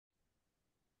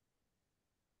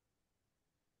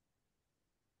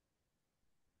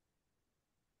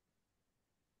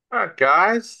All right,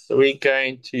 guys, we're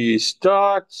going to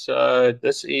start. So,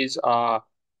 this is our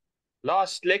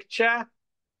last lecture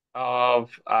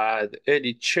of the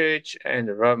early church and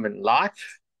the Roman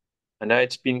life. I know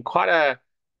it's been quite a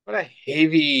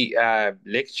heavy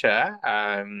lecture,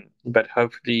 but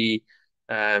hopefully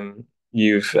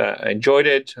you've enjoyed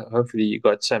it. Hopefully, you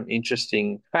got some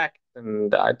interesting facts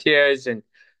and ideas, and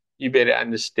you better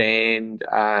understand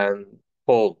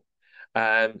Paul.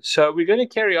 So we're going to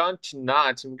carry on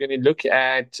tonight, and we're going to look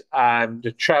at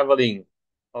the traveling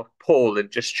of Paul and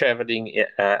just traveling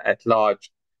at large.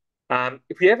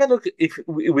 If we ever look, if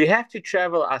we have to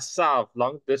travel ourselves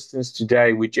long distance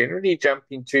today, we generally jump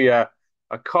into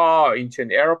a car, into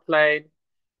an aeroplane.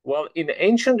 Well, in the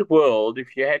ancient world,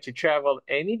 if you had to travel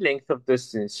any length of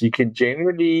distance, you can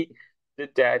generally do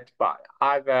that by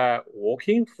either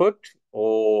walking foot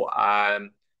or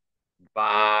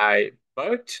by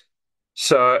boat.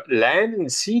 So land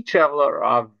and sea travel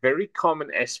are very common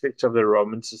aspects of the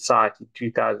Roman society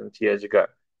 2000 years ago.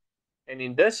 And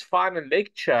in this final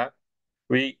lecture,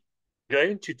 we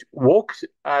going to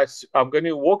I'm going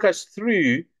to walk us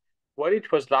through what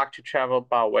it was like to travel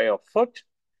by way of foot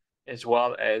as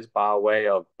well as by way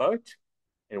of boat,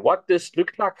 and what this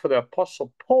looked like for the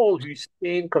Apostle Paul, who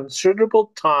spent considerable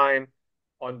time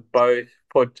on both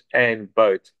foot and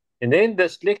boat. And then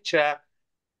this lecture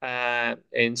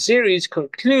and series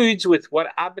concludes with what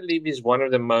I believe is one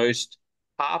of the most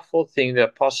powerful things the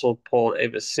Apostle Paul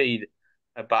ever said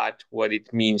about what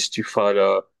it means to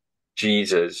follow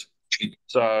Jesus.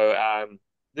 So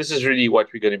this is really what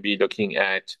we're going to be looking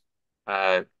at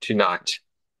tonight.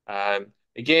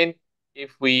 Again,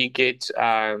 if we get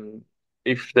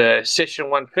if the session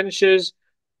one finishes,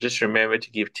 just remember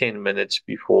to give 10 minutes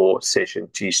before session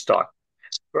two starts.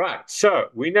 Right. So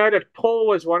we know that Paul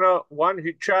was one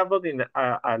who traveled in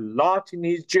a lot in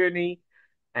his journey.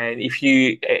 And if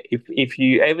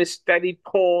you ever studied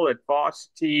Paul at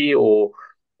varsity or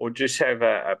just have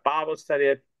a Bible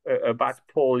study about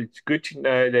Paul, it's good to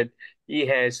know that he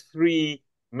has three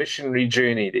missionary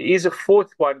journey. There is a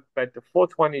fourth one, but the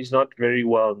fourth one is not very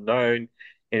well known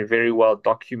and very well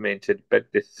documented. But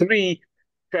the three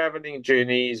traveling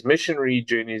journeys, missionary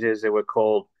journeys, as they were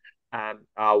called,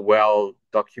 are well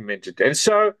documented. And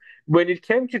so, when it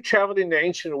came to travel in the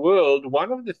ancient world,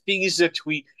 one of the things that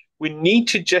we need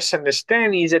to just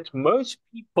understand is that most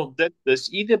people did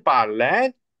this either by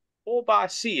land or by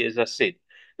sea, as I said.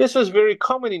 This was very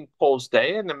common in Paul's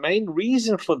day, and the main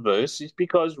reason for this is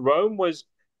because Rome was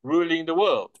ruling the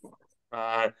world.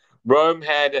 Uh, Rome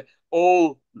had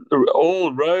all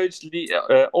roads lead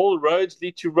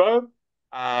to Rome.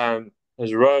 As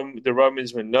the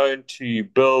Romans were known to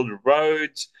build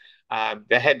roads.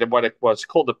 They had what it was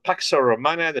called the Pax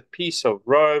Romana, the peace of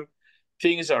Rome.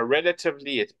 Things are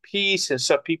relatively at peace, and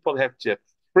so people have the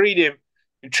freedom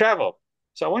to travel.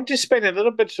 So I want to spend a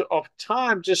little bit of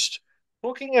time just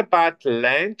talking about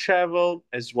land travel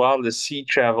as well as sea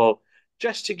travel,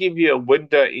 just to give you a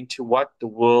window into what the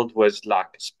world was like,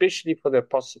 especially for the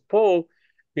Apostle Paul,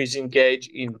 who's engaged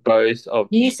in both of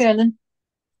Yes, Alan.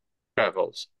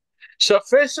 travels. So,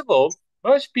 first of all,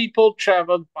 most people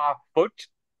traveled by foot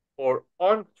or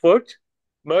on foot.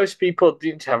 Most people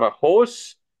didn't have a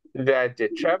horse that they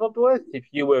traveled with. If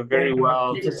you were very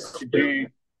well to do,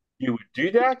 you would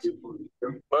do that.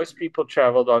 Most people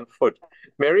traveled on foot.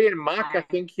 Mary and Mark, I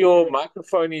think your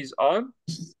microphone is on.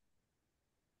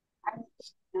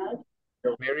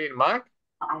 Mary and Mark,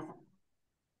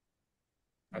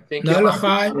 I think your No, mic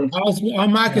Lachai, our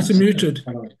mic is muted.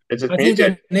 is it I think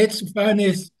muted? Annette's phone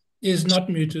is not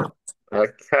muted.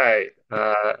 Okay.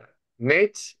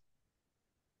 Nate,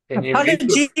 can you mute?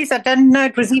 Apologies, I didn't know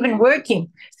it was even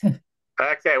working.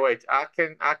 Okay, wait. I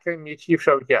can mute you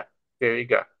from here. There you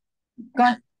go.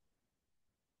 God,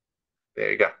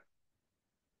 There you go.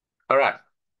 All right.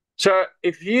 So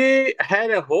if you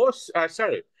had a horse,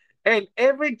 sorry, an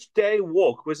average day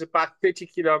walk was about 30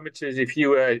 kilometers if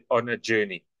you were on a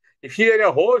journey. If you had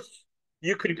a horse,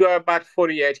 you could go about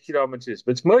 48 kilometers.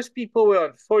 But most people were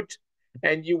on foot,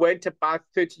 and you went about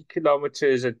 30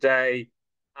 kilometers a day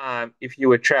if you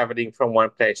were traveling from one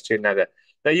place to another.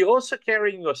 Now, you're also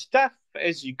carrying your stuff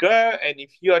as you go. And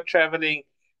if you are traveling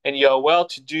and you're a well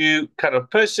to do kind of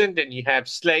person, then you have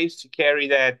slaves to carry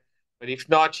that. But if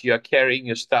not, you are carrying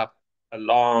your stuff a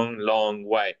long, long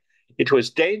way. It was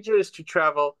dangerous to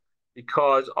travel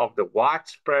because of the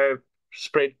widespread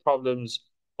spread problems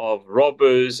of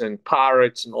robbers and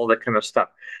pirates and all that kind of stuff.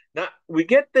 Now, we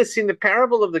get this in the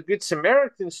parable of the Good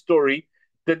Samaritan story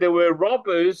that there were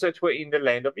robbers that were in the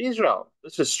land of Israel.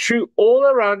 This was true all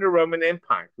around the Roman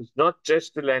Empire. It was not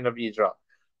just the land of Israel.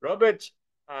 Robert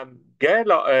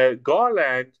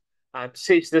Garland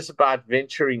says this about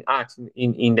venturing out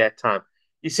in that time.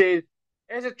 He said,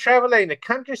 as a traveler in the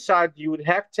countryside, you would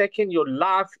have taken your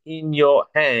life in your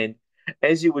hand,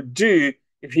 as you would do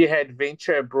if you had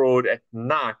ventured abroad at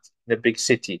night in a big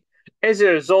city. As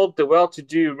a result, the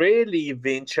well-to-do rarely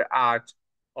venture out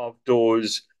of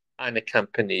doors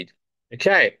unaccompanied.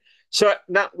 Okay, so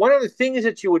now one of the things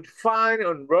that you would find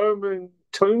on Roman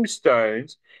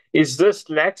tombstones is this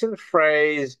Latin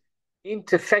phrase,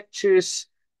 interfectus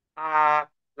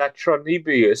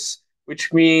latronibus,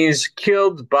 which means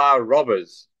killed by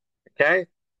robbers. Okay,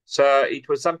 so it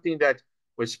was something that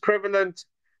was prevalent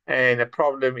and a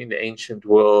problem in the ancient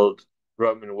world,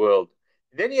 Roman world.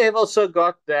 Then you have also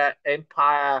got the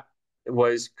empire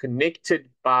was connected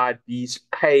by these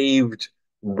paved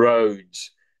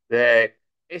roads. The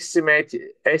estimated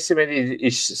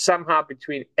is somehow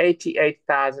between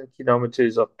 88,000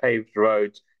 kilometers of paved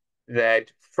roads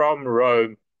that from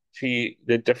Rome to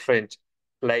the different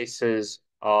places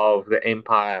of the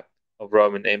empire, of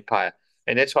Roman Empire.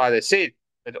 And that's why they said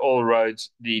that all roads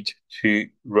lead to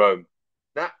Rome.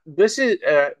 Now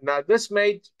this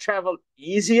made travel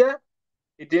easier.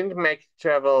 It didn't make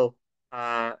travel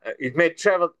it made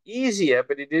travel easier,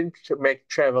 but it didn't make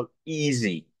travel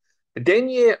easy. But then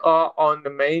you are on the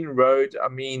main road. I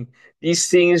mean, these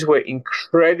things were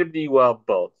incredibly well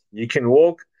built. You can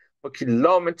walk for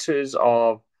kilometers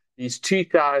of these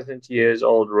 2,000 years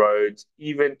old roads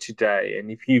even today.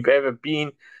 And if you've ever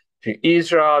been to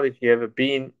Israel, if you've ever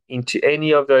been into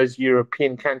any of those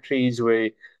European countries where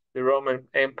the Roman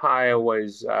Empire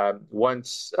was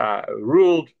once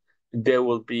ruled, there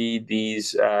will be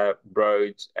these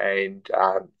roads, and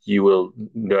you will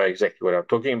know exactly what I'm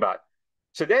talking about.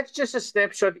 So that's just a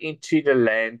snapshot into the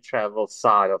land travel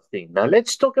side of things. Now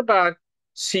let's talk about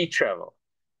sea travel.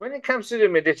 When it comes to the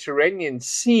Mediterranean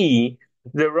Sea,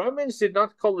 the Romans did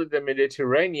not call it the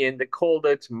Mediterranean, they called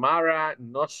it Mare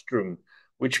Nostrum,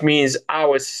 which means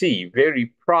our sea.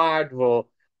 Very prideful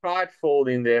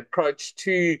in their approach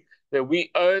to that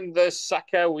we own this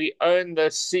sucker, we own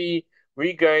the sea,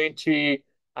 we're going to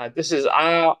this is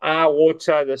our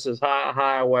water, this is our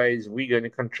highways, we're going to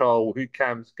control who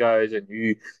comes, goes, and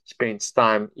who spends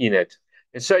time in it.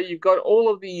 And so you've got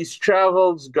all of these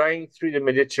travels going through the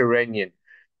Mediterranean.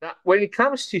 Now, when it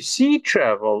comes to sea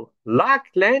travel, like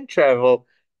land travel,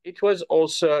 it was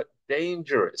also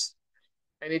dangerous.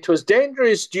 And it was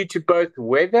dangerous due to both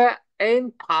weather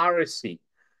and piracy.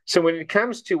 So when it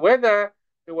comes to weather,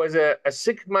 there was a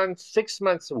 6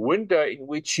 months window in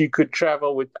which you could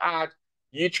travel without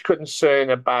huge concern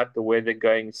about the weather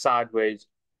going sideways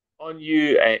on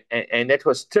you. And that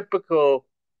was typical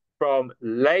from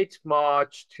late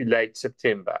March to late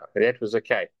September. That was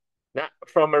okay. Now,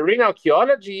 from marine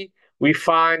archaeology, we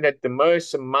find that the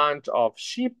most amount of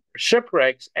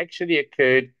shipwrecks actually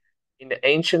occurred in the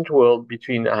ancient world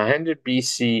between 100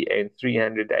 BC and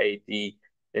 300 AD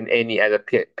than any other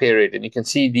period. And you can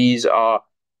see these are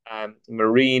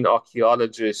marine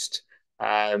archaeologists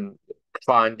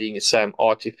finding some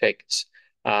artifacts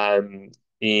in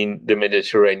the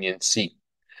Mediterranean Sea.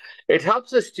 It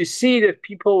helps us to see that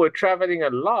people were traveling a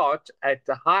lot at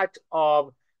the height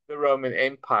of the Roman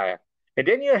Empire. And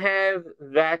then you have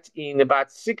that in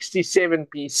about 67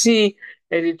 BC,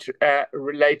 and it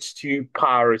relates to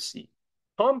piracy.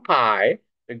 Pompey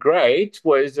the Great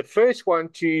was the first one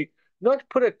to not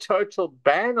put a total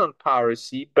ban on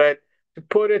piracy, but to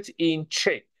put it in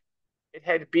check. It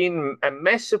had been a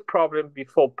massive problem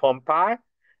before Pompey,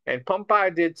 and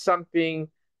Pompey did something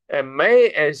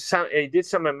he did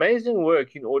some amazing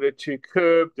work in order to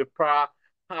curb the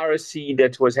piracy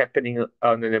that was happening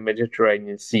on the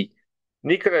Mediterranean Sea.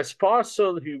 Nicholas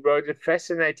Parcel, who wrote a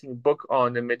fascinating book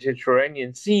on the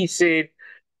Mediterranean Sea, said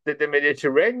that the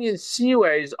Mediterranean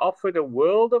seaways offered a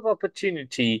world of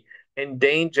opportunity and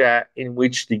danger in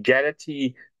which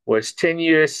legality was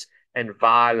tenuous and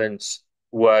violence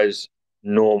was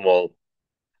normal.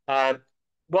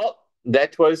 Well,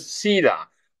 that was sea life.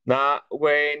 Now,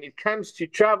 when it comes to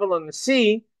travel on the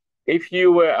sea, if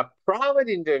you were a private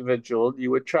individual, you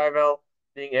were traveling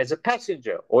as a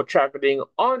passenger or traveling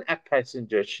on a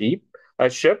passenger ship,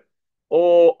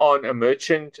 or on a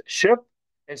merchant ship.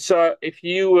 And so if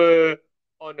you were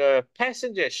on a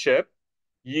passenger ship,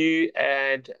 you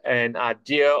had an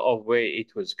idea of where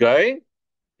it was going.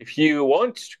 If you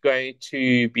want going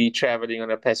to be traveling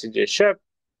on a passenger ship,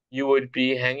 you would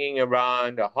be hanging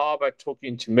around a harbor,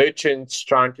 talking to merchants,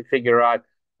 trying to figure out,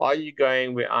 are you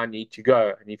going where I need to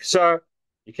go? And if so,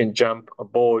 you can jump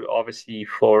aboard, obviously,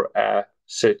 for a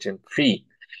certain fee.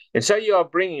 And so you are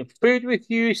bringing food with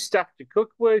you, stuff to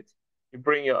cook with, you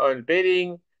bring your own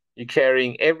bedding, You're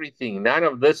carrying everything. None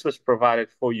of this was provided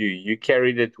for you. You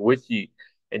carried it with you.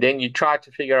 And then you try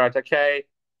to figure out, okay,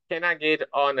 can I get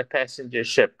on a passenger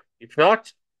ship? If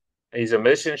not, is a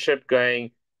mission ship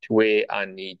going to where I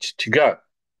need to go?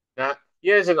 Now,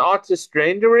 here's an artist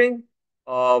rendering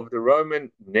of the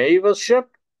Roman naval ship.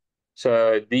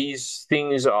 So these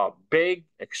things are big,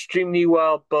 extremely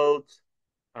well built,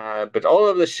 but all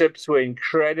of the ships were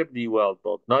incredibly well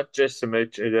built, not just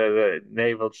the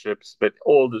naval ships, but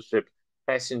all the ships,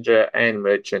 passenger and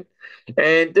merchant.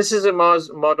 And this is a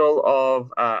model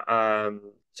of,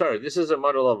 this is a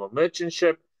model of a merchant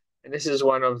ship, and this is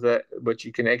one of the what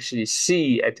you can actually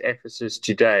see at Ephesus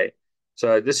today.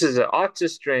 So this is an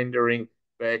artist rendering,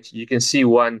 but you can see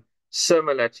one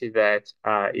similar to that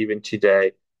even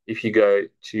today if you go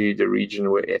to the region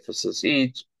where Ephesus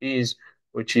is,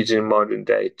 which is in modern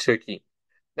day Turkey.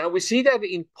 Now we see that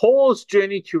in Paul's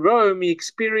journey to Rome, he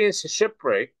experienced a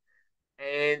shipwreck,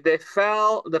 and they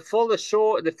fell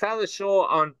ashore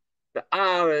on the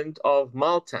island of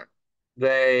Malta.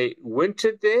 They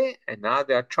wintered there, and now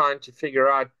they are trying to figure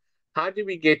out how do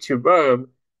we get to Rome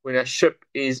when a ship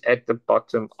is at the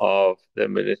bottom of the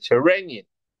Mediterranean.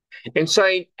 And so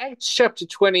in Acts chapter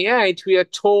 28, we are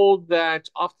told that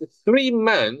after 3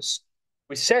 months,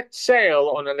 we set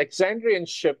sail on an Alexandrian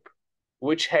ship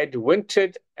which had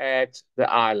wintered at the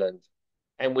island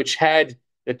and which had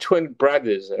the twin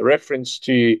brothers, a reference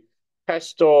to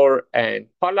Castor and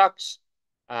Pollux,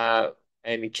 and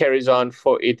it carries on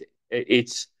for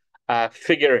its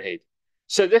figurehead.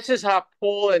 So this is how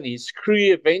Paul and his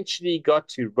crew eventually got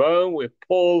to Rome, where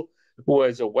Paul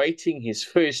was awaiting his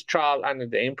first trial under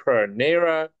the Emperor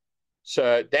Nero.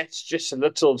 So that's just a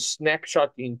little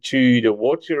snapshot into the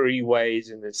watery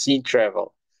ways and the sea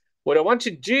travel. What I want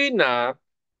to do now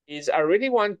is I really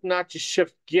want now to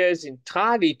shift gears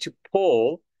entirely to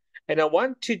Paul, and I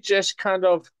want to just kind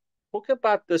of talk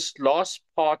about this last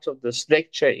part of this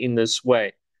lecture in this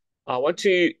way. I want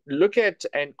to look at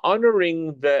and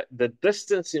honoring the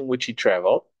distance in which he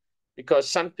traveled, because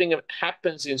something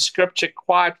happens in scripture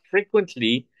quite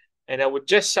frequently, and I would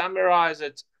just summarize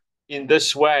it in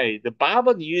this way. The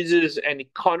Bible uses an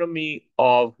economy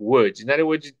of words. In other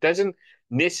words, it doesn't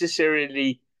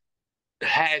necessarily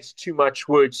has too much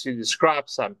words to describe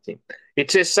something.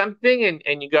 It says something,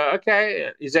 and you go,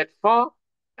 okay, is that far?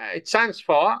 It sounds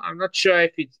far. I'm not sure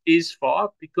if it is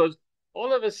far, because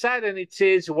all of a sudden it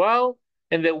says, well,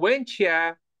 and they went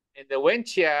here, and they went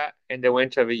here, and they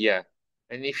went over here.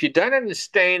 And if you don't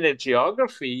understand the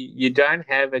geography, you don't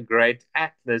have a great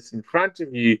atlas in front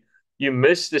of you, you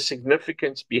miss the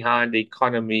significance behind the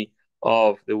economy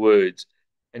of the words.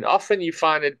 And often you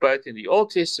find it both in the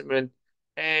Old Testament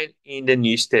and in the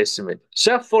New Testament.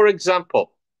 So, for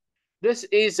example, this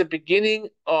is the beginning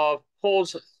of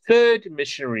Paul's third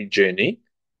missionary journey,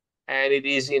 and it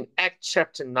is in Acts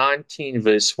chapter 19,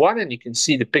 verse 1, and you can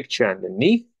see the picture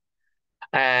underneath.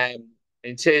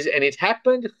 It says, and it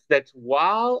happened that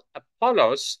while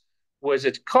Apollos was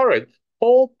at Corinth,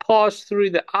 Paul passed through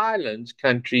the island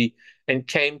country and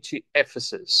came to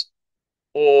Ephesus.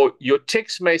 Or your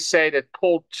text may say that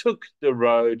Paul took the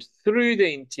road through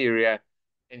the interior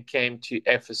and came to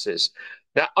Ephesus.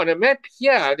 Now, on a map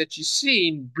here that you see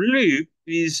in blue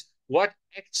is what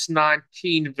Acts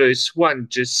 19, verse 1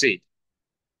 just said.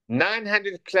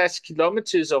 900 plus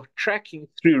kilometers of trekking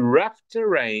through rough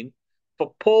terrain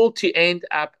for Paul to end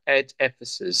up at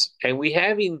Ephesus. And we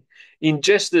have in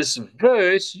just this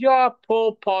verse,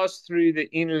 Paul passed through the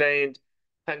inland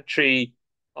country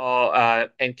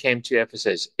and came to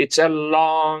Ephesus. It's a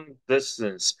long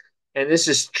distance. And this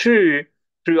is true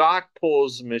throughout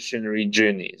Paul's missionary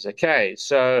journeys. Okay,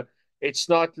 so it's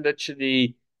not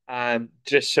literally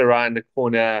just around the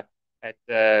corner at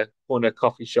the corner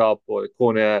coffee shop or the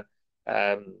corner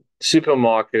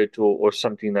supermarket or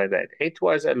something like that. It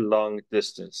was a long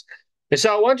distance. And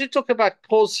so I want to talk about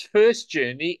Paul's first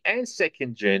journey and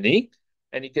second journey.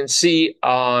 And you can see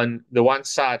on the one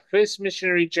side, first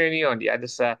missionary journey, on the other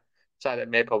side of the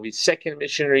map of his second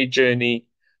missionary journey.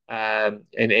 And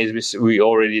as we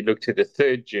already looked at the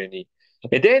third journey.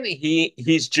 And then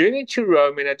his journey to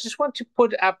Rome, and I just want to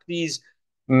put up these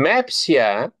maps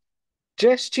here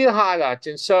just to highlight.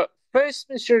 And so first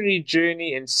missionary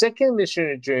journey and second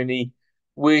missionary journey,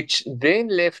 which then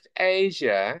left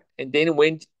Asia and then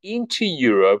went into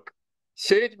Europe.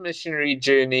 Third missionary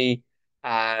journey,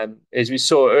 as we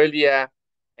saw earlier,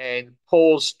 and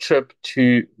Paul's trip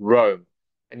to Rome.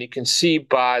 And you can see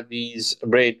by these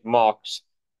red marks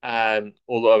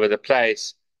all over the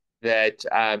place that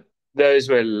those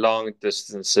were long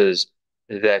distances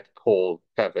that Paul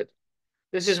covered.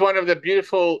 This is one of the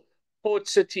beautiful port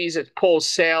cities that Paul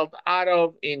sailed out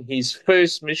of in his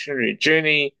first missionary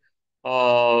journey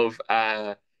of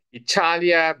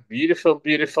Italia. Beautiful,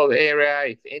 beautiful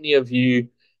area. If any of you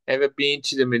ever been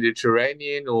to the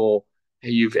Mediterranean or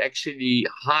you've actually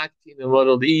hiked in the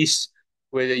Middle East,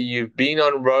 whether you've been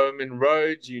on Roman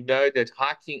roads, you know that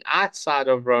hiking outside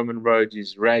of Roman roads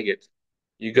is ragged.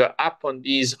 You go up on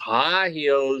these high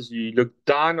hills, you look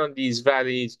down on these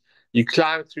valleys, you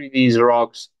climb through these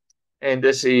rocks, and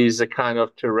this is the kind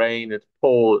of terrain that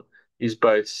Paul is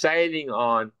both sailing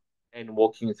on and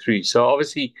walking through. So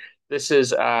obviously, this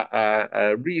is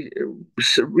a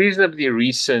reasonably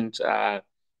recent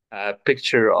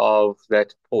picture of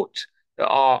that port. There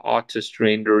are artist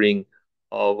rendering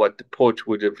of what the port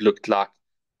would have looked like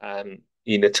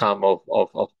in the time of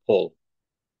Paul.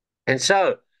 And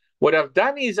so what I've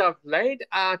done is I've laid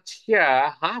out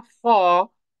here how far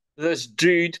this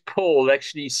dude Paul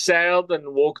actually sailed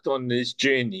and walked on these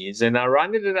journeys, and I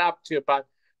rounded it up to about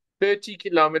 30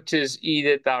 kilometers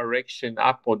either direction,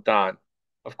 up or down.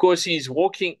 Of course, he's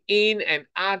walking in and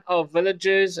out of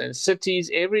villages and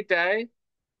cities every day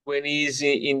when he's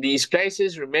in these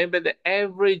places. Remember, the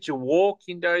average walk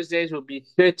in those days would be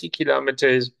 30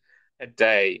 kilometers a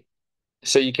day.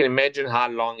 So you can imagine how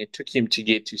long it took him to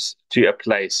get to a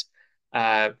place.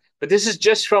 But this is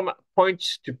just from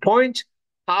point to point.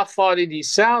 How far did he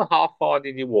sail? How far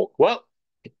did he walk? Well,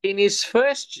 in his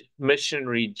first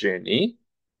missionary journey,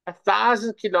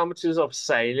 1,000 kilometers of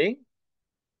sailing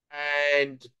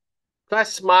and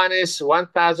plus minus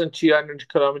 1,200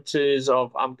 kilometers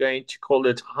of, I'm going to call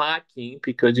it hiking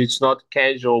because it's not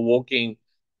casual walking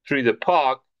through the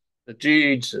park. The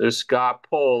dude, this guy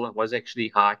Paul, was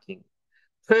actually hiking.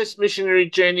 First missionary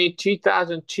journey,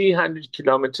 2,200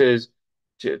 kilometers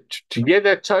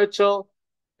together total.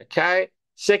 Okay.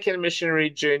 Second missionary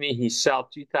journey, he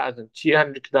sailed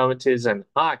 2,200 kilometers and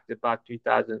hiked about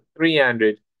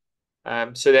 2,300.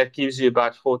 So that gives you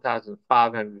about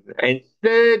 4,500. And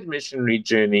third missionary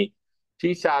journey,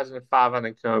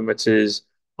 2,500 kilometers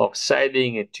of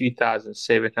sailing and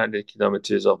 2,700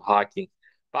 kilometers of hiking.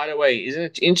 By the way, isn't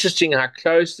it interesting how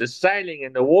close the sailing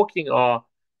and the walking are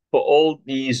for all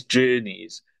these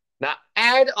journeys? Now,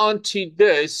 add on to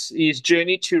this is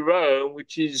journey to Rome,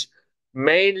 which is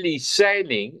mainly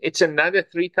sailing. It's another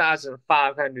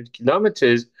 3,500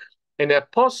 kilometers. And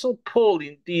Apostle Paul,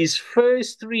 in these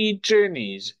first three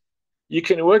journeys, you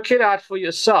can work it out for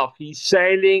yourself. He's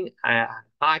sailing and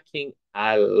hiking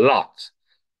a lot.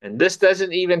 And this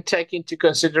doesn't even take into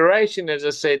consideration, as I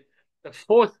said, the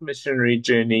fourth missionary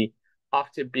journey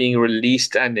after being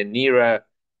released under Nero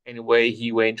and where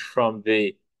he went from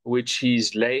there, which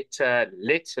his later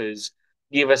letters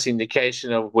give us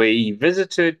indication of where he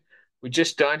visited. We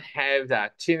just don't have the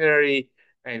itinerary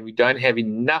and we don't have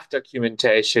enough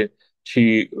documentation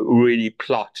to really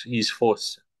plot his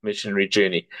fourth missionary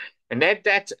journey. And add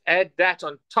that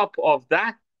on top of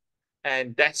that,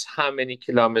 and that's how many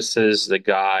kilometers the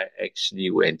guy actually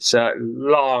went. So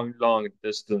long, long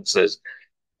distances.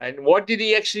 And what did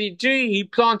he actually do? He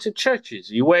planted churches.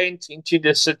 He went into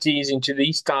the cities, into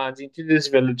these towns, into these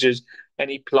villages, and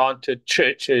he planted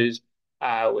churches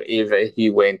wherever he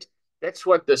went. That's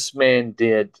what this man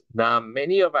did. Now,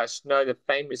 many of us know the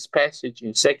famous passage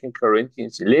in 2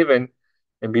 Corinthians 11.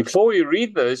 And before we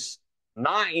read this,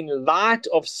 now in light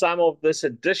of some of this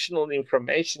additional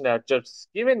information I've just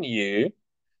given you,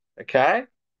 okay,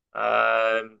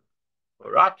 all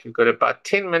right, we've got about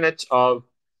 10 minutes of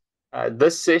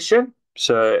this session.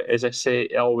 So as I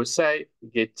always say, if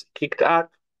you get kicked out,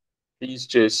 please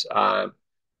just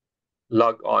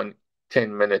log on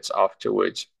 10 minutes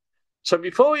afterwards. So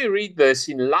before we read this,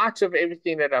 in light of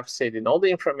everything that I've said and all the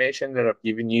information that I've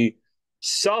given you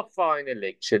so far in the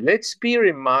lecture, let's be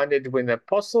reminded when the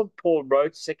Apostle Paul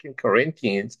wrote 2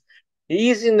 Corinthians, he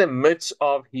is in the midst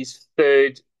of his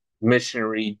third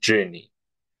missionary journey.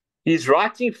 He's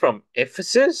writing from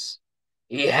Ephesus.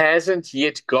 He hasn't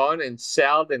yet gone and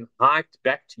sailed and hiked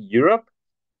back to Europe.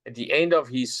 At the end of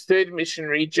his third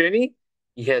missionary journey,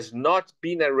 he has not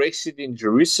been arrested in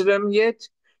Jerusalem yet.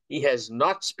 He has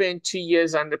not spent 2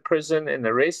 years under prison and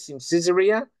arrest in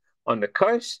Caesarea on the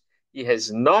coast. He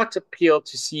has not appealed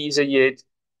to Caesar yet.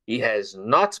 He has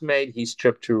not made his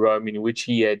trip to Rome, in which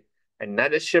he had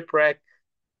another shipwreck.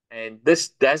 And this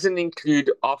doesn't include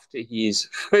after his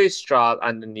first trial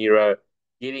under Nero,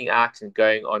 getting out and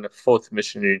going on a fourth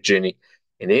missionary journey,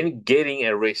 and then getting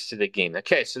arrested again.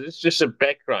 Okay, so this is just a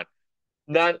background.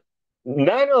 None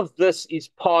of this is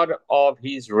part of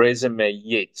his resume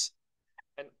yet.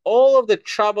 And all of the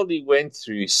trouble he went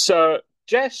through. So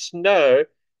just know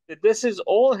that this is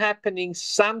all happening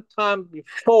sometime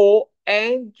before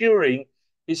and during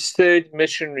his third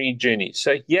missionary journey.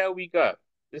 So here we go.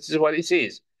 This is what he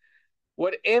says.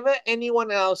 Whatever anyone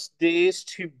else dares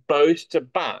to boast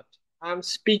about, I'm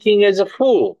speaking as a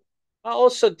fool. I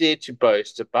also dare to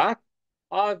boast about.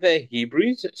 Are they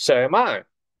Hebrews? So am I.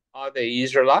 Are they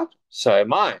Israelites? So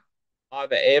am I. Are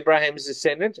they Abraham's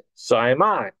descendants? So am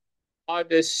I. Are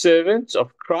they servants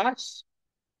of Christ?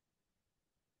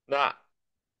 Now,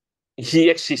 he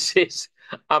actually says,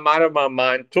 I'm out of my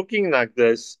mind talking like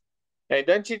this. And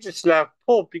don't you just love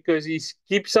Paul because he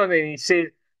keeps on and he says,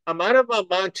 I'm out of my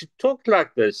mind to talk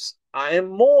like this. I am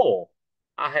more.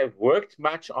 I have worked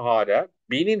much harder,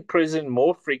 been in prison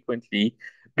more frequently,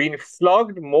 been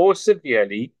flogged more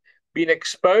severely, been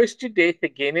exposed to death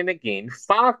again and again.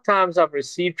 5 times I've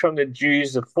received from the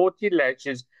Jews the 40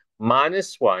 lashes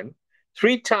minus one.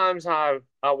 3 times I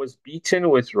was beaten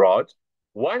with rods.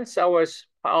 Once I was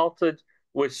pelted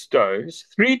with stones.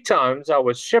 3 times I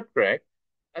was shipwrecked.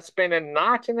 I spent a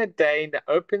night and a day in the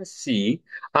open sea.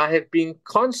 I have been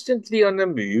constantly on the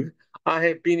move. I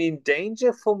have been in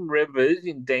danger from rivers,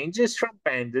 in dangers from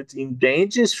bandits, in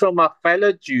dangers from my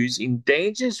fellow Jews, in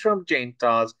dangers from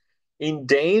Gentiles, in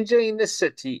danger in the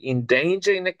city, in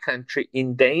danger in the country,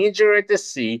 in danger at the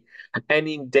sea, and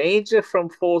in danger from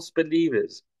false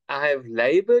believers. I have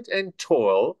labored and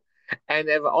toiled and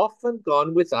have often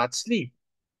gone without sleep.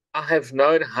 I have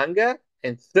known hunger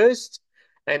and thirst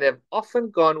and have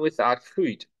often gone without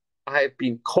food. I have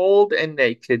been cold and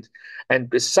naked, and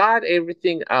beside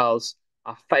everything else,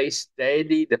 I face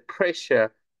daily the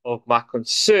pressure of my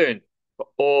concern for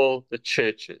all the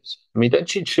churches. I mean,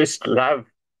 don't you just love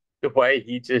the way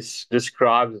he just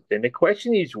describes it? And the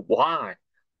question is, why?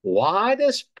 Why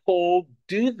does Paul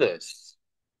do this?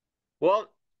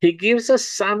 Well, he gives us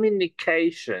some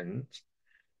indications.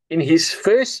 In his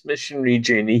first missionary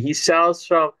journey, he sails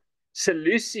from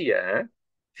Seleucia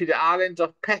to the island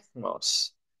of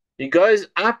Patmos. He goes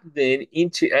up then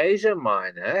into Asia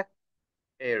Minor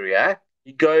area.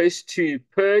 He goes to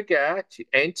Perga, to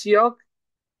Antioch,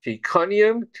 to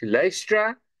Iconium, to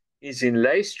Lystra. He's in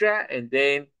Lystra, and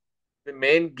then the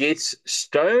man gets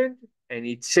stoned, and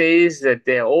it says that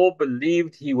they all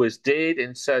believed he was dead,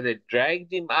 and so they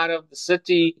dragged him out of the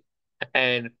city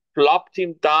and plopped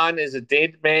him down as a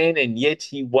dead man, and yet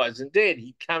he wasn't dead.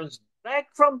 He comes back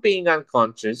from being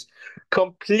unconscious,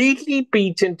 completely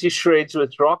beaten to shreds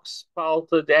with rocks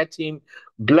pelted at him,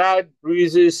 blood,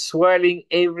 bruises, swelling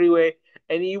everywhere,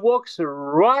 and he walks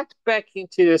right back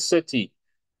into the city,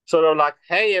 sort of like,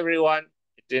 hey, everyone,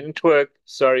 it didn't work.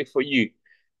 Sorry for you.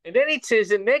 And then it says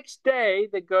the next day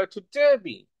they go to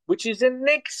Derbe, which is the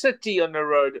next city on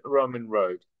the Roman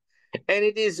road. And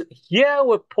it is here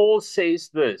where Paul says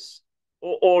this,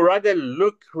 or rather,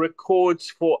 Luke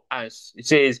records for us. It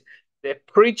says they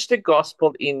preached the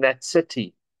gospel in that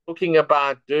city, talking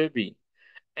about Derbe,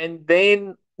 and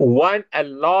then won a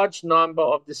large number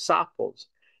of disciples.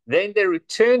 Then they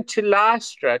returned to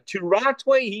Lystra, to right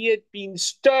where he had been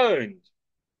stoned.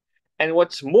 And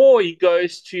what's more, he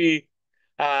goes to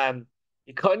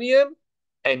Iconium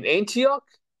and Antioch.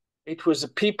 It was the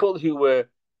people who were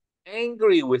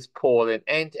angry with Paul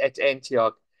and at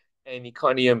Antioch and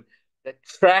Iconium that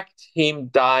tracked him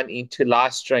down into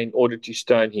Lystra in order to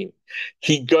stone him.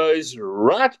 He goes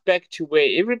right back to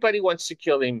where everybody wants to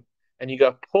kill him, and you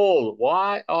go, Paul,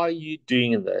 why are you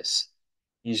doing this?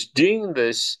 He's doing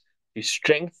this to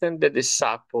strengthen the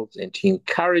disciples and to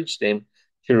encourage them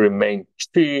to remain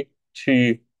true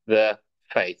to the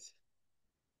faith.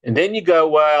 And then you go,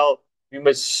 well, we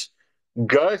must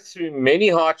go through many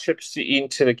hardships to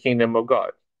enter the kingdom of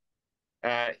God.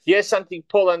 Here's something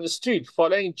Paul understood.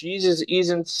 Following Jesus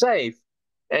isn't safe,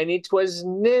 and it was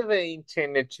never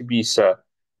intended to be so.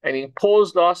 And in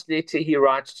Paul's last letter, he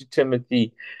writes to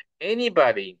Timothy,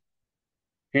 anybody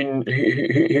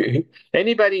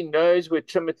anybody knows where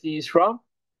Timothy is from?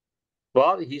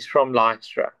 Well, he's from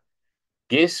Lystra.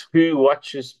 Guess who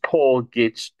watches Paul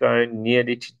get stoned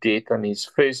nearly to death on his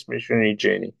first missionary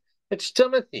journey? It's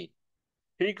Timothy.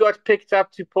 Who got picked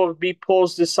up to be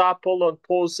Paul's disciple on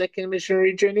Paul's second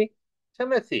missionary journey?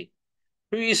 Timothy.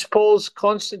 Who is Paul's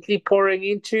constantly pouring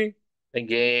into?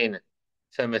 Again,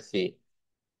 Timothy.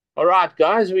 All right,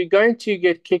 guys, we're going to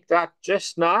get kicked out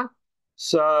just now.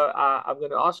 So I'm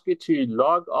going to ask you to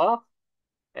log off,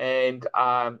 and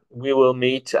we will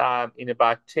meet in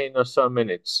about 10 or so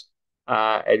minutes,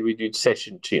 and we do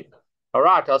session 2. All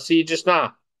right, I'll see you just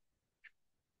now.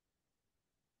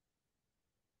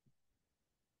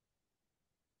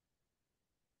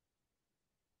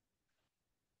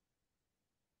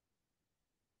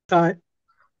 Hi.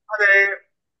 Hi there.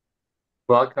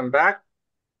 Welcome back.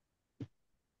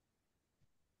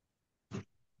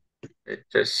 Let's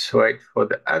just wait for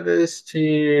the others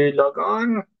to log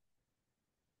on.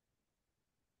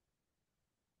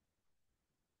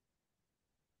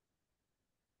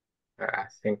 I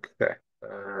think that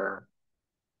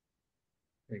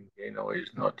Geno is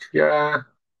not here.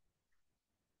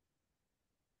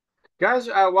 Guys,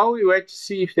 while we wait to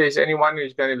see if there's anyone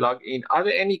who's going to log in, are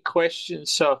there any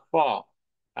questions so far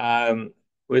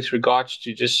with regards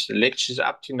to just lectures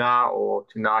up to now or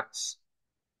tonight's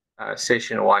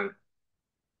session one?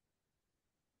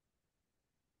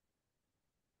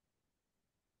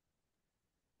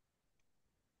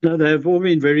 No, they've all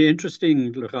been very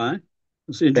interesting, Luchai.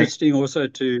 It's interesting also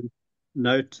to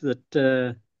note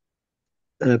that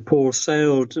Paul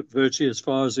sailed virtually as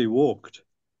far as he walked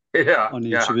on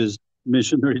each of his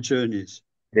missionary journeys.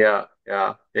 Yeah,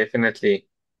 definitely.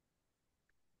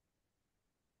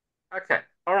 Okay,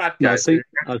 all right, guys. I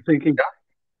was thinking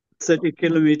 30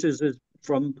 kilometers is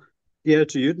from here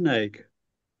to Uitenhage.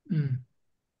 Mm.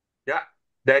 Yeah,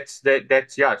 that's so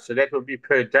that will be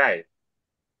per day.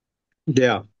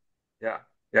 Yeah.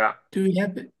 Do we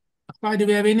have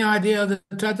any idea of the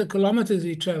total kilometers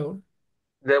he traveled?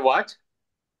 The what?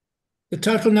 The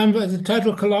total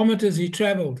kilometers he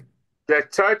traveled. The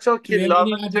total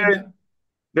kilometers.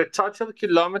 The total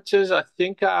kilometers, I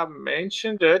think I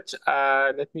mentioned it.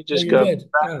 Let me just go back.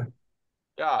 Oh.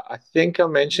 Yeah, I think I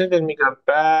mentioned. Let me go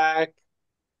back.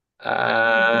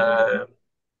 No,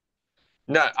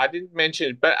 I didn't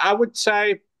mention it, but I would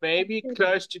say maybe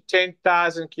close to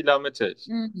 10,000 kilometers.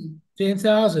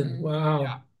 10,000. Wow.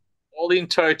 Yeah. All in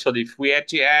total, if we had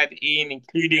to add in,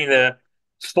 including the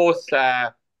fourth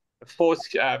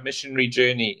missionary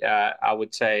journey, I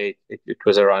would say it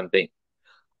was around then.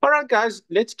 All right, guys,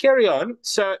 let's carry on.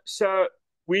 So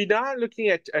we're now looking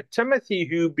at Timothy,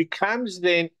 who becomes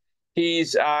then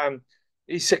his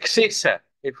successor,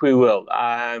 if we will.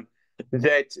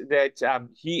 That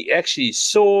he actually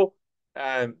saw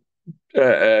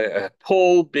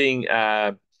Paul being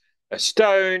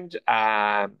stoned,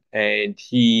 and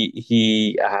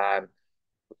he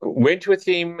went with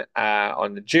him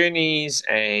on the journeys,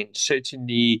 and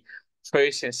certainly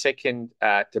First and Second,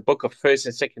 the book of First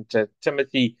and Second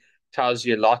Timothy tells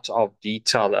you a lot of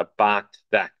detail about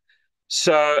that.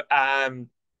 So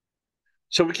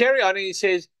we carry on, and he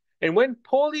says, and when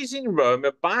Paul is in Rome,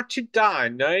 about to die,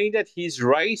 knowing that his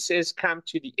race has come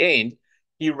to the end,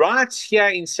 he writes here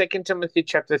in 2 Timothy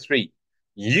chapter 3,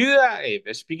 you,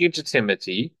 however, speaking to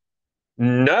Timothy,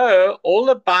 know all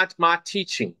about my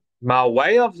teaching, my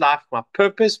way of life, my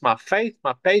purpose, my faith,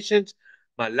 my patience,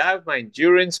 my love, my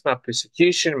endurance, my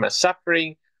persecution, my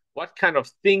suffering, what kind of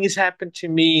things happened to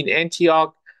me in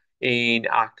Antioch, in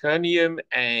Iconium,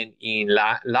 and in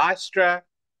Lystra,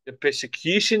 the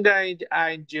persecution that I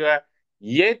endure,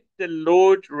 yet the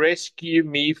Lord rescued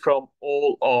me from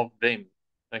all of them.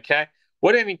 Okay?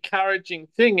 What an encouraging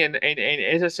thing. And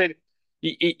as I said,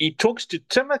 he talks to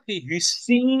Timothy, who's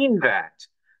seen that.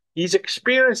 He's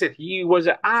experienced it. He was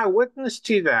an eyewitness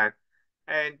to that.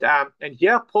 And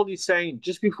here Paul is saying,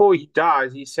 just before he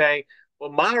dies, he's saying, well,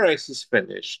 my race is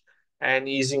finished. And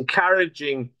he's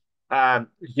encouraging,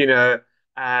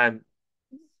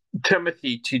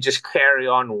 Timothy to just carry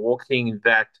on walking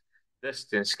that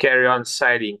distance, carry on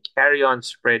sailing, carry on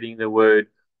spreading the word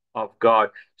of God.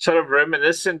 Sort of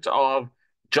reminiscent of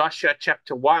Joshua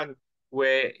chapter 1,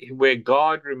 where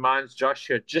God reminds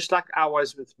Joshua, just like I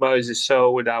was with Moses,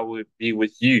 so would I be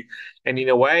with you. And in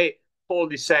a way, Paul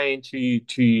is saying to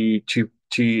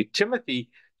Timothy,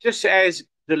 just as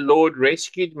the Lord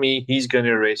rescued me, he's going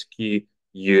to rescue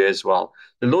you as well.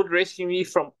 The Lord rescued me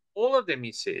from all of them,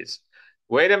 he says.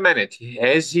 Wait a minute, he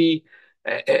has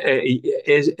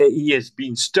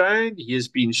been stoned, he has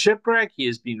been shipwrecked, he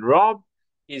has been robbed,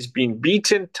 he's been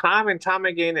beaten time and time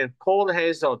again, and Paul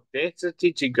has the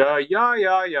audacity to go,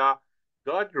 yeah,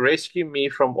 God rescue me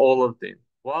from all of them.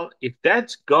 Well, if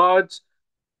that's God's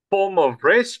form of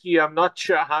rescue, I'm not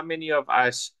sure how many of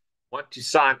us want to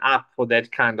sign up for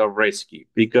that kind of rescue,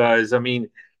 because, I mean,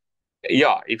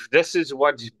 yeah, if this is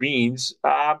what it means,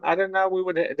 I don't know we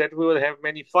would have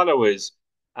many followers.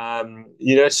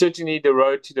 Certainly the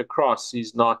road to the cross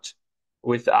is not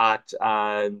without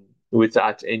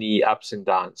any ups and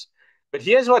downs. But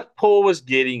here's what Paul was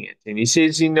getting at, and he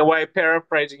says, in a way,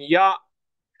 paraphrasing, yeah,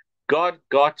 God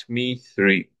got me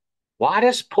through. Why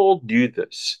does Paul do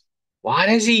this? Why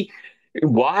does he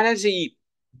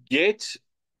get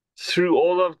through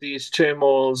all of these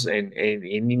turmoils, and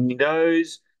he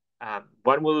knows,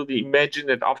 one will imagine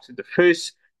that after the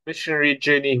first missionary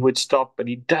journey he would stop, but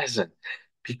he doesn't,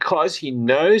 because he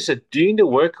knows that doing the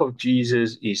work of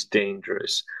Jesus is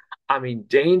dangerous. I mean,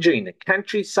 danger in the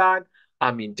countryside.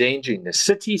 I'm in danger in the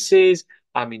city, he says.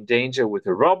 I'm in danger with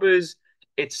the robbers.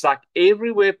 It's like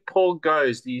everywhere Paul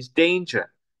goes, there's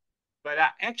danger. But I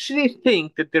actually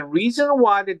think that the reason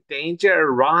why the danger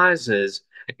arises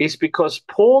is because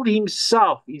Paul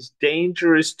himself is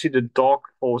dangerous to the dark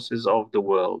forces of the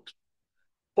world.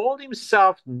 Paul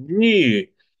himself knew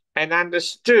and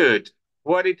understood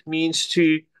what it means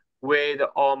to wear the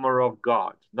armor of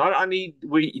God. Not only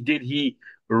did he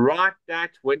write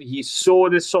that when he saw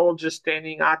the soldiers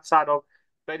standing outside of,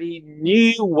 but he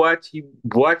knew what he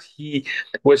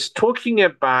was talking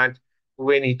about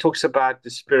when he talks about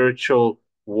the spiritual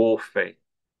warfare,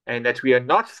 and that we are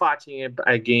not fighting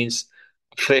against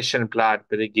flesh and blood,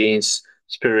 but against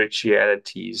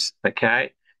spiritualities.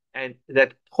 Okay, and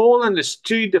that Paul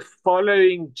understood that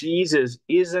following Jesus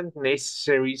isn't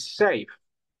necessarily safe.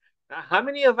 Now, how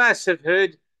many of us have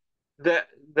heard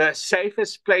the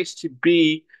safest place to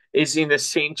be is in the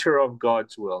center of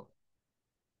God's will?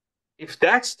 If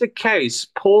that's the case,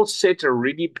 Paul set a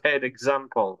really bad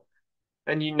example.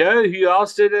 And you know who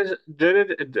else did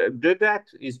that?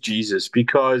 Is Jesus.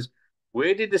 Because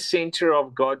where did the center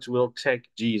of God's will take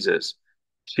Jesus?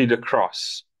 To the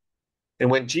cross.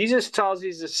 And when Jesus tells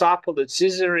his disciple at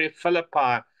Caesarea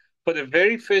Philippi for the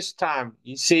very first time,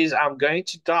 he says, I'm going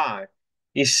to die.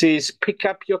 He says, pick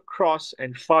up your cross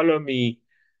and follow me,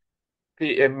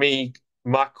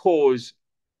 my cause,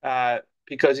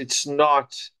 because it's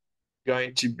not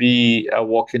going to be a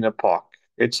walk in the park.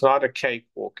 It's not a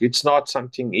cakewalk. It's not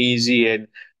something easy and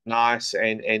nice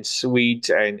and sweet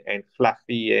and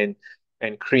fluffy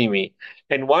and creamy.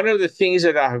 And one of the things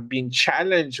that I have been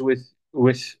challenged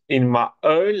with in my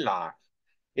own life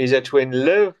is that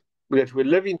that we're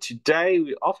living today,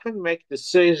 we often make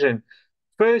decisions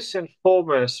first and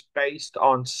foremost based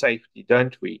on safety,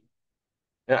 don't we?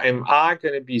 Am I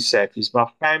going to be safe? Is my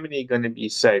family going to be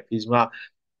safe? Is my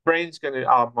friends going to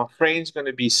are my friends going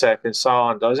to be safe, and so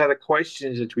on? Those are the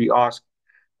questions that we ask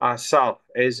ourselves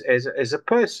as a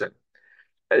person.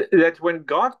 That when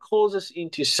God calls us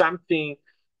into something,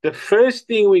 the first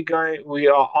thing we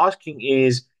are asking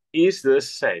is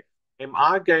this safe? Am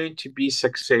I going to be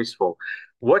successful?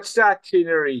 What's the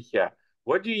itinerary here?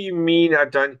 What do you mean I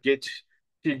don't get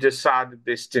to decide the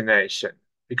destination?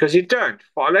 Because you don't.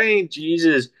 Following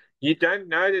Jesus, you don't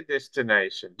know the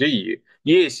destination, do you?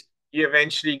 Yes, you're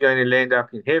eventually going to land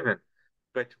up in heaven,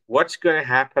 but what's going to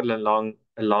happen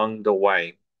along the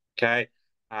way? Okay.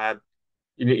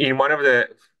 In one of the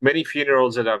many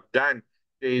funerals that I've done,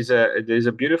 there's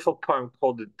a beautiful poem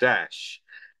called The Dash,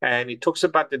 and it talks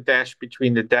about the dash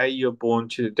between the day you're born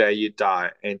to the day you die.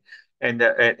 And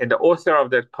the author of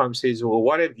that poem says, well,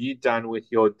 what have you done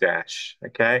with your dash?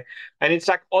 Okay. And it's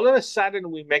like all of a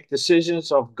sudden we make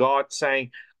decisions of God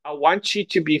saying, I want you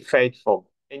to be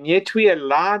faithful. And yet we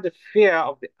allow the fear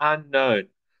of the unknown,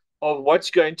 of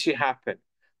what's going to happen.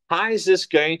 How is this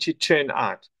going to turn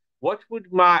out? What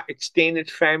would my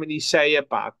extended family say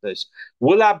about this?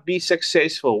 Will I be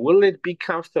successful? Will it be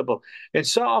comfortable? And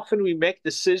so often we make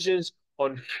decisions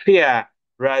on fear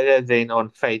rather than on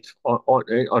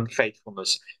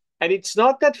faithfulness. And it's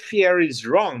not that fear is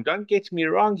wrong. Don't get me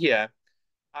wrong here.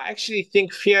 I actually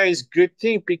think fear is a good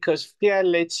thing because fear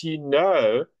lets you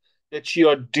know that you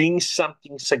are doing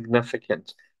something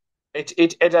significant.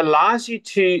 It allows you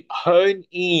to hone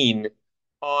in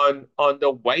on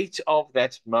the weight of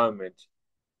that moment.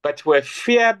 But where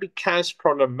fear becomes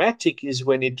problematic is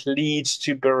when it leads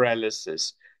to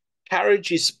paralysis.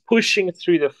 Courage is pushing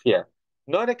through the fear,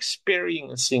 not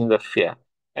experiencing the fear.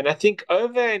 And I think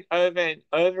over and over and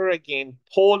over again,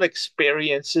 Paul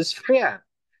experiences fear,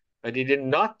 but he did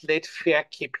not let fear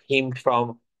keep him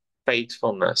from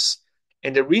faithfulness.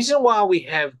 And the reason why we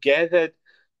have gathered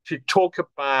to talk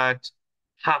about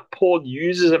how Paul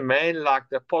uses a man like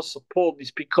the Apostle Paul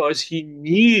is because he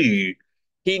knew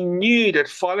that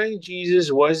following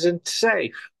Jesus wasn't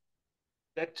safe.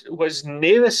 That was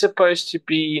never supposed to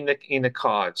be in the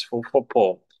cards for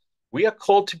Paul. We are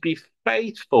called to be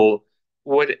faithful,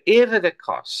 whatever the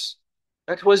cost.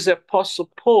 That was the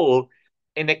Apostle Paul.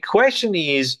 And the question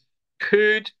is,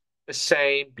 could the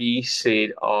same be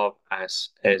said of us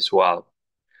as well?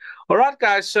 All right,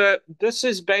 guys. So this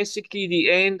is basically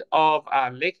the end of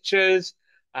our lectures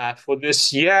for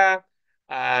this year.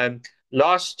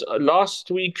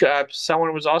 Last week,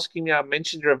 someone was asking me. I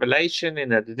mentioned Revelation,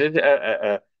 and I did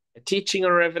a teaching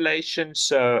on Revelation.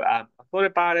 So I thought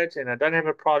about it, and I don't have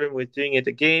a problem with doing it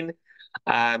again.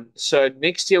 So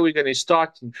next year we're going to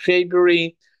start in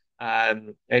February,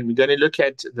 and we're going to look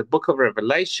at the Book of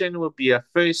Revelation. Will be our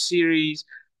first series.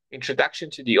 Introduction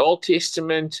to the Old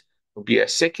Testament will be a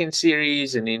second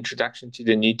series, and the Introduction to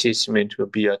the New Testament will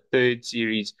be a third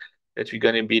series. that we're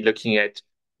going to be looking at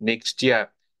next year.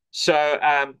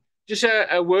 So just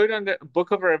a word on the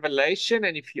Book of Revelation.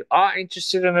 And if you are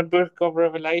interested in the Book of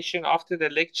Revelation after the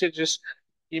lecture, just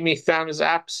give me thumbs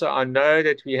up so I know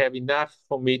that we have enough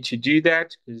for me to do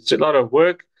that. It's a lot of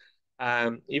work,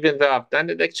 even though I've done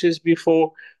the lectures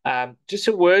before. Just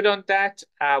a word on that.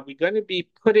 We're going to be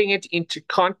putting it into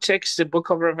context, the Book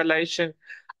of Revelation.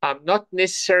 I'm not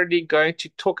necessarily going to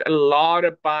talk a lot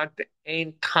about the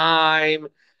end time,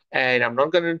 and I'm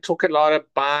not going to talk a lot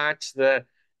about the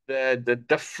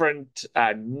different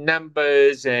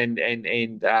numbers and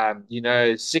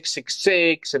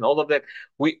 666 and all of that.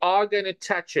 We are going to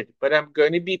touch it, but I'm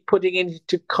going to be putting it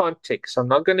into context. I'm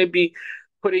not going to be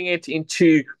putting it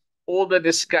into all the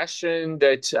discussion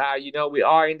that we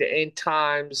are in the end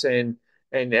times and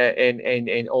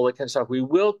all that kind of stuff. We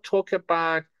will talk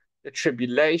about the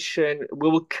tribulation. We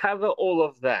will cover all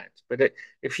of that. But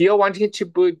if you're wanting to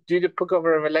do the Book of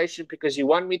Revelation because you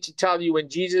want me to tell you when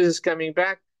Jesus is coming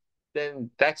back,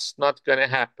 then that's not going to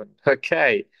happen.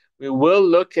 Okay. We will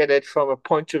look at it from a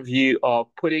point of view of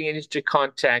putting it into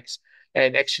context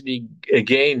and actually,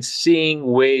 again, seeing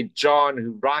where John,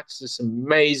 who writes this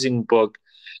amazing book,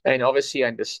 and obviously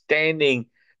understanding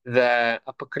the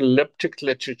apocalyptic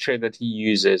literature that he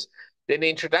uses. Then the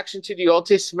introduction to the Old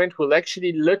Testament will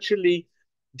actually literally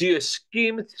do a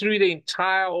skim through the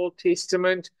entire Old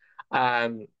Testament.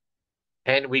 And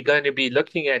we're going to be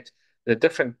looking at the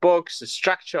different books, the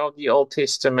structure of the Old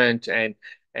Testament, and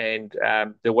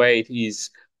the way it is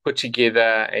put together.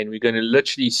 And we're going to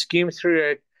literally skim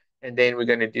through it. And then we're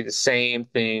going to do the same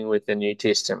thing with the New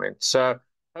Testament. So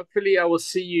hopefully I will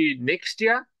see you next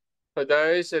year. For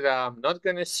those that I'm not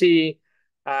going to see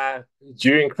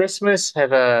during Christmas,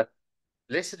 have a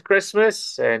blessed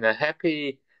Christmas and a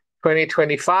happy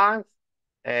 2025.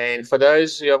 And for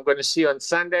those who I'm going to see on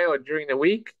Sunday or during the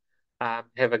week, have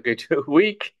a good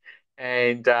week.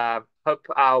 And hope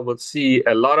I will see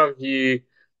a lot of you,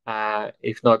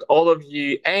 if not all of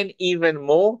you, and even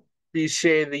more. Please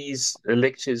share these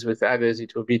lectures with others.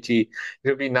 It will be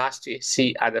nice to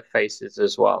see other faces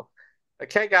as well.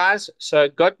 Okay, guys. So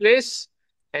God bless,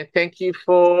 and thank you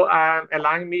for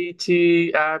allowing me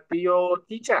to be your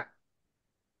teacher.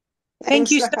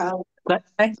 Thank you, Lechi.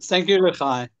 Thank you,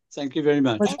 Lechi. Thank you very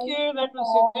much. Thank you. That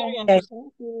was very interesting.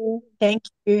 Thank you. Thank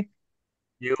you.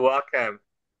 You're welcome.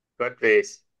 God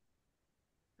bless.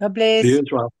 God bless. You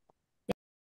as well.